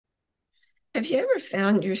Have you ever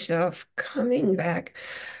found yourself coming back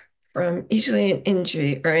from usually an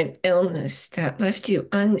injury or an illness that left you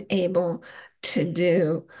unable to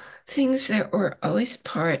do things that were always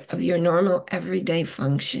part of your normal everyday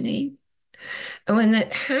functioning? And when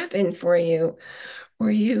that happened for you,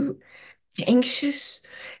 were you anxious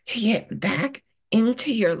to get back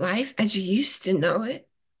into your life as you used to know it?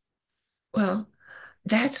 Well,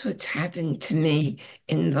 that's what's happened to me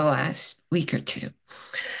in the last week or two.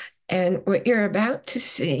 And what you're about to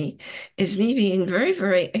see is me being very,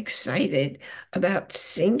 very excited about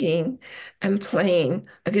singing and playing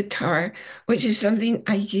a guitar, which is something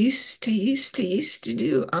I used to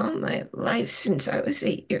do all my life since I was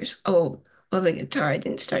 8 years old. Well, the guitar, I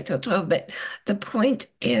didn't start till 12, but the point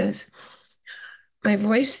is my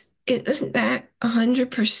voice it isn't back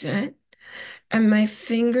 100%, and my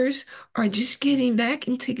fingers are just getting back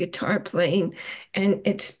into guitar playing. And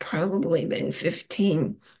it's probably been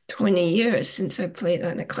 15, 20 years since I played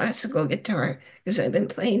on a classical guitar because I've been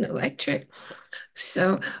playing electric.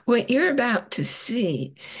 So, what you're about to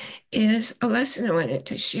see is a lesson I wanted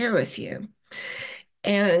to share with you.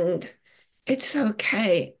 And it's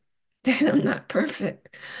okay that I'm not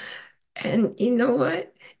perfect. And you know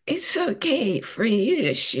what? It's okay for you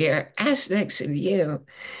to share aspects of you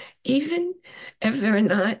even if they're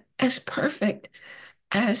not as perfect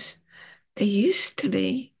as they used to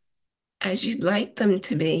be, as you'd like them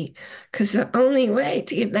to be, because the only way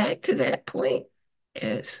to get back to that point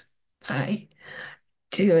is by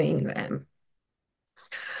doing them.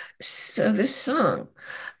 So the song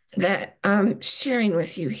that I'm sharing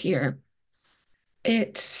with you here,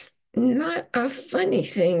 it's not a funny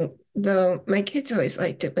thing, though my kids always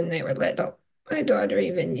liked it when they were little. My daughter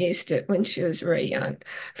even used it when she was very young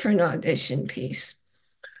for an audition piece.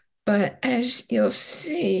 But as you'll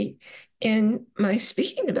see in my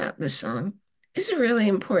speaking about the song, is a really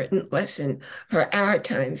important lesson for our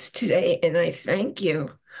times today. And I thank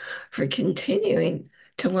you for continuing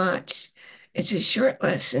to watch. It's a short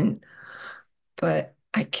lesson, but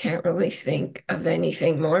I can't really think of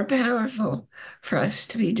anything more powerful for us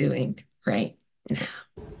to be doing right now.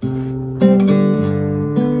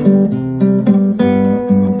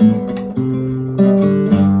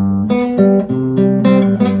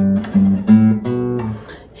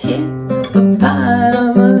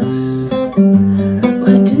 Hippopotamus,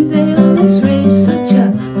 why do they always raise such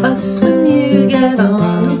a fuss when you get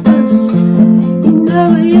on a bus? You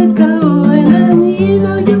know where you're going and you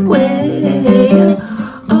know your way. You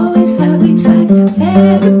always have exact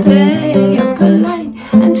fare to pay. You're polite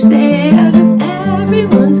and stay out of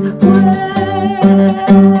everyone's way.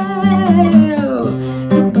 Oh,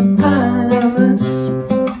 hippopotamus,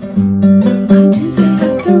 why do they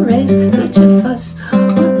have to raise such a fuss?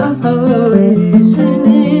 Oh, isn't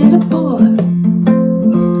it a bore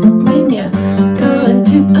when you're going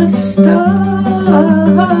to a store?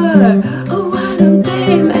 Oh, why don't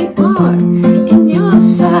they make more in your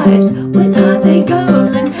size? When are they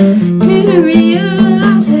going to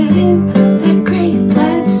realize it in that great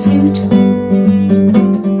plaid suit?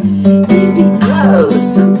 You'd be oh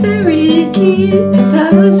so very cute.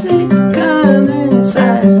 Does it come in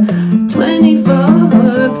size 24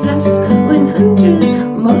 plus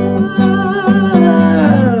 100 more?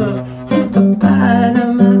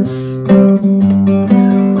 Hippopotamus,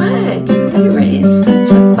 why do they raise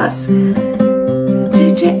such a fuss?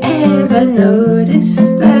 Did you ever notice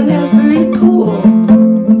that every pool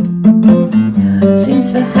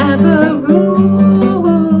seems to have a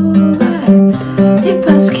rule that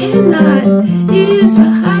hippos cannot use the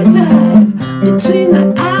high dive between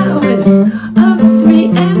the hours of 3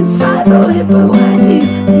 and 5? Oh, hippo, why do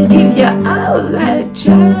they give you all that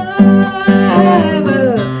jive?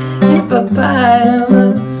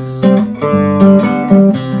 Hippopotamus,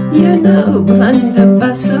 you're no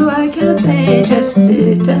blunderbuss, so I can't pay. Just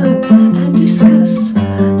sit down and discuss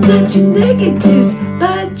not your negatives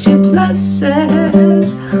but your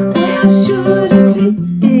pluses. We are sure to see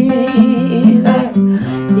that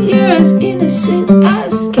you're as innocent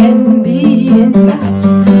as can be. In fact,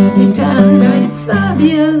 you're downright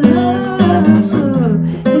fabulous. Oh,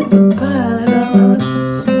 hippopotamus,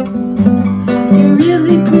 you're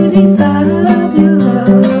really pretty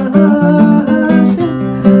fabulous.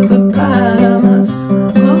 Hippopotamus,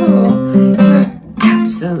 oh, you're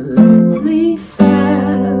absolutely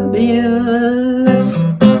fabulous.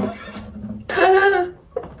 Ta-da!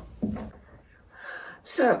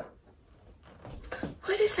 So,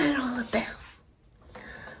 what is that all about?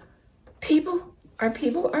 People are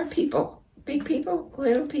people are people. Big people,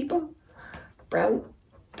 little people, brown,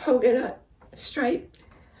 polka dot, stripe,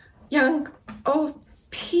 young, old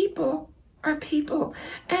people are people,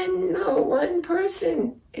 and no one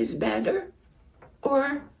person is better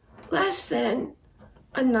or less than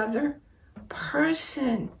another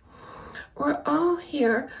person. We're all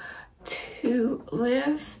here to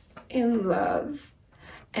live in love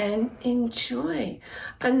and in joy.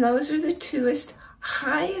 And those are the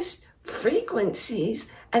highest frequencies.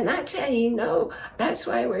 And that's how you know. That's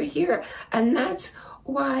why we're here. And that's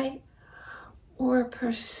why we're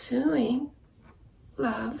pursuing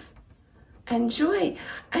love and joy.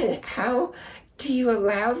 And how do you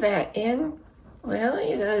allow that in? Well,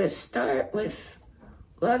 you got to start with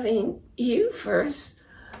loving you first.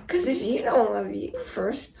 Because if you don't love you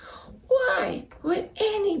first, why would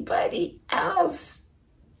anybody else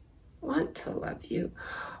want to love you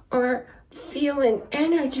or feel an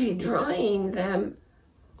energy drawing them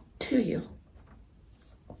to you?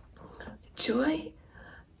 Joy,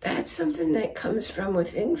 that's something that comes from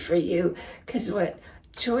within for you, because what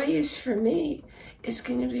joy is for me is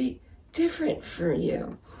going to be different for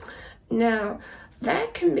you. Now,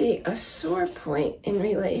 that can be a sore point in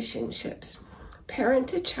relationships. Parent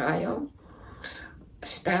to child,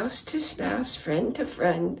 spouse to spouse, friend to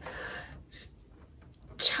friend,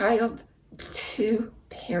 child to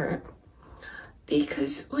parent.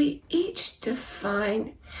 Because we each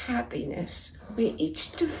define happiness, we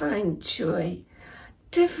each define joy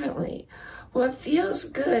differently. What feels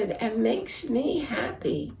good and makes me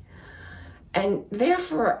happy, and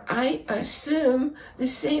therefore I assume the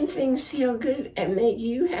same things feel good and make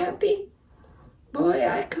you happy, boy,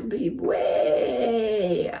 I could be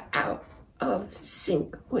way out of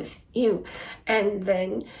sync with you. And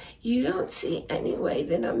then you don't see any way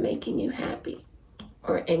that I'm making you happy,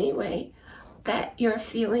 or any way that you're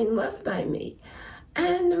feeling loved by me.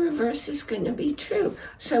 And the reverse is going to be true.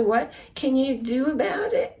 So what can you do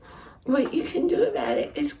about it? What you can do about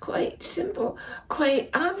it is quite simple, quite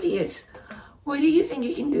obvious. What do you think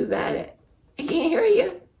you can do about it? I can't hear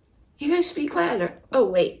you. You gotta speak louder. Oh,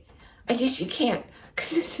 wait. I guess you can't,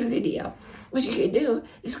 because it's a video. What you could do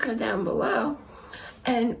is go down below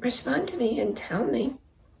and respond to me and tell me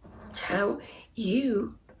how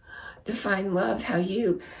you define love, how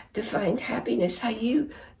you define happiness, how you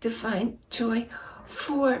define joy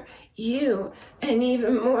for you. And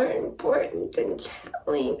even more important than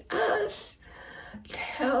telling us,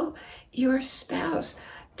 tell your spouse,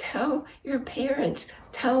 tell your parents,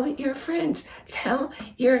 tell your friends, tell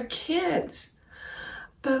your kids.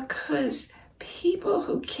 Because people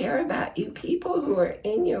who care about you, people who are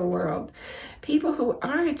in your world, people who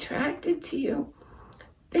are attracted to you,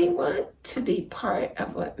 they want to be part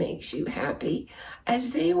of what makes you happy,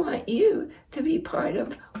 as they want you to be part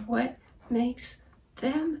of what makes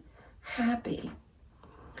them happy.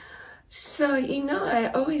 So,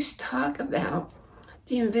 I always talk about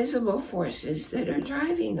the invisible forces that are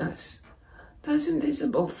driving us. Those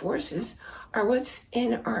invisible forces are what's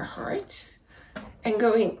in our hearts and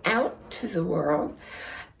going out to the world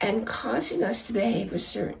and causing us to behave a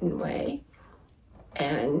certain way.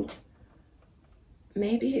 And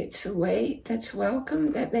maybe it's a way that's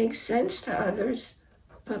welcome, that makes sense to others,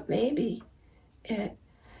 but maybe it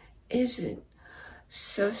isn't.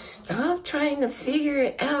 So stop trying to figure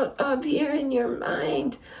it out up here in your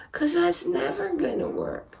mind, because that's never going to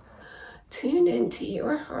work. Tune into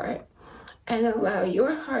your heart and allow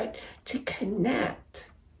your heart to connect,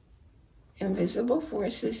 invisible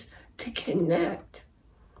forces, to connect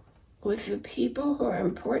with the people who are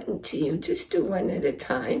important to you. Just do one at a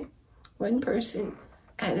time, one person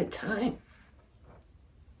at a time.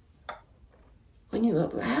 When you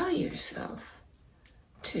allow yourself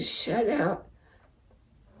to shut out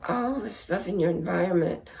all the stuff in your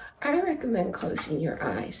environment, I recommend closing your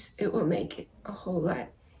eyes. It will make it a whole lot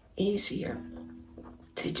easier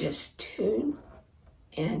to just tune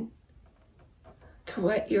in to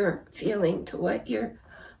what you're feeling, to what you're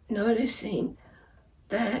noticing,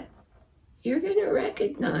 that you're going to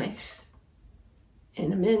recognize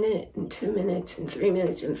in a minute, and 2 minutes, and 3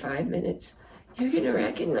 minutes, and 5 minutes. You're going to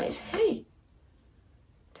recognize, hey,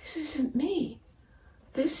 this isn't me.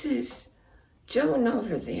 This is Joan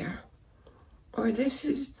over there. Or this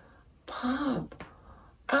is Bob.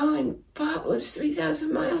 Oh, and Bob lives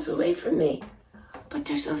 3,000 miles away from me. But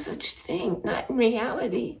there's no such thing, not in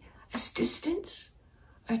reality, as distance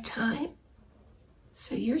or time.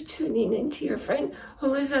 So you're tuning into your friend who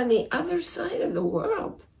lives on the other side of the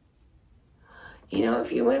world.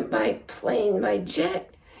 If you went by plane, by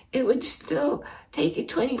jet, it would still take you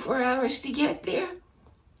 24 hours to get there.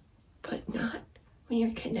 But not when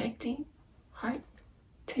you're connecting heart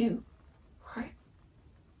to heart.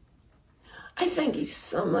 I thank you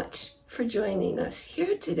so much for joining us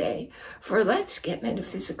here today for Let's Get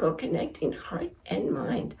Metaphysical, Connecting Heart and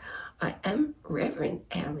Mind. I am Reverend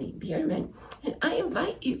Allie Bierman, and I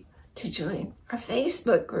invite you to join our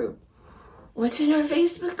Facebook group. What's in our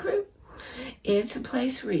Facebook group? It's a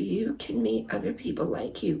place where you can meet other people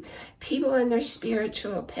like you, people on their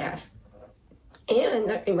spiritual path. And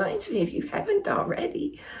that reminds me, if you haven't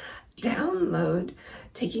already, download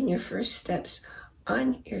Taking Your First Steps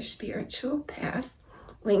on Your Spiritual Path.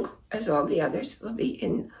 Link, as all the others, will be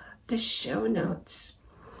in the show notes.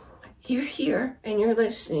 You're here and you're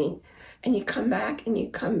listening, and you come back and you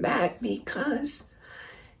come back because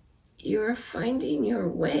you're finding your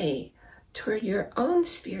way toward your own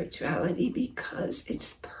spirituality, because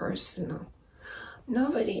it's personal.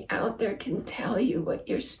 Nobody out there can tell you what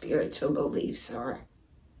your spiritual beliefs are.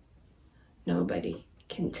 Nobody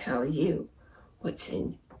can tell you what's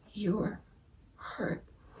in your heart.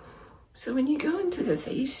 So when you go into the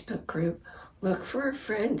Facebook group, look for a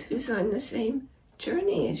friend who's on the same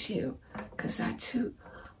journey as you, because that's who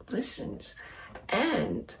listens.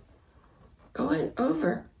 And going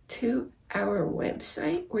over to our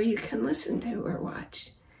website where you can listen to or watch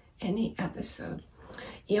any episode.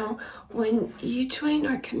 You know, when you join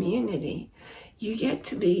our community, you get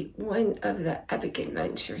to be one of the epic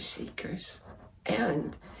adventure seekers,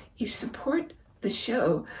 and you support the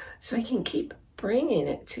show so I can keep bringing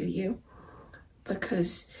it to you,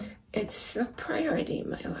 because it's a priority in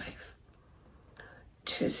my life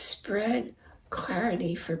to spread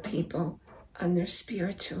clarity for people on their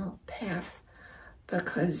spiritual path,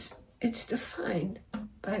 because it's defined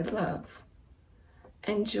by love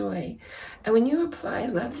and joy. And when you apply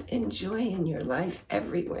love and joy in your life,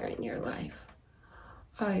 everywhere in your life,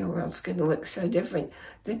 oh, your world's going to look so different.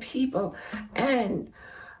 The people and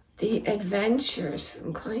the adventures,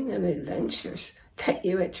 I'm calling them adventures, that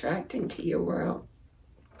you attract into your world,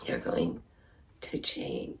 you're going to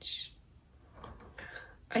change.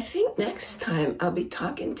 I think next time I'll be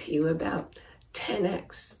talking to you about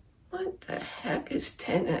 10x. What the heck is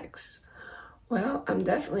 10x? Well, I'm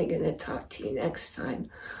definitely going to talk to you next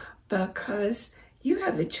time, because you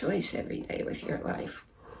have a choice every day with your life.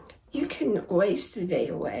 You can waste a day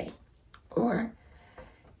away, or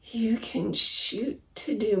you can shoot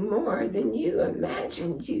to do more than you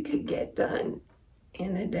imagined you could get done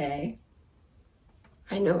in a day.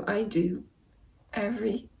 I know I do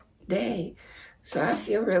every day. So I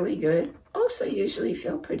feel really good. Also usually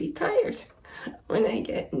feel pretty tired when I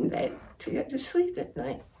get in bed to go to sleep at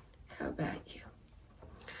night. How about you?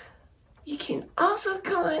 You can also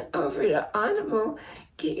go on over to Audible,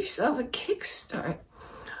 get yourself a kickstart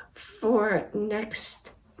for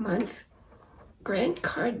next month. Grant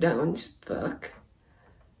Cardone's book,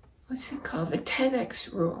 what's it called? The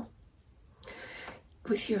 10X Rule.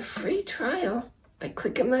 With your free trial, by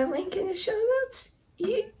clicking my link in the show notes,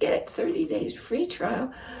 you get 30 days free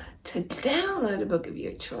trial to download a book of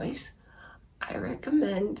your choice. I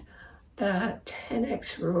recommend the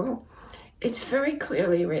 10X Rule. It's very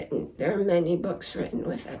clearly written. There are many books written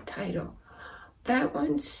with that title. That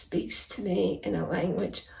one speaks to me in a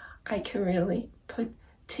language I can really put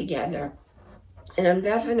together. And I'm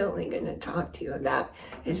definitely going to talk to you about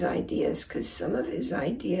his ideas, because some of his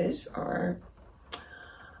ideas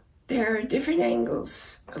there are different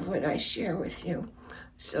angles of what I share with you.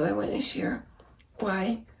 So I want to share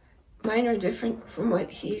why mine are different from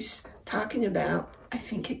what he's talking about. I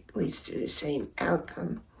think it leads to the same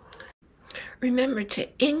outcome. Remember to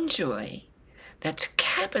enjoy. That's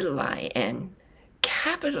capital I-N,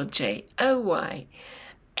 capital J-O-Y,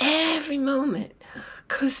 every moment,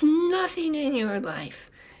 because nothing in your life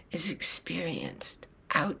is experienced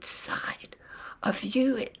outside of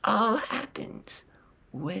you. It all happens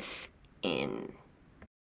within.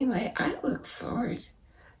 Anyway, I look forward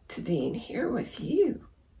to being here with you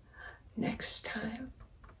next time.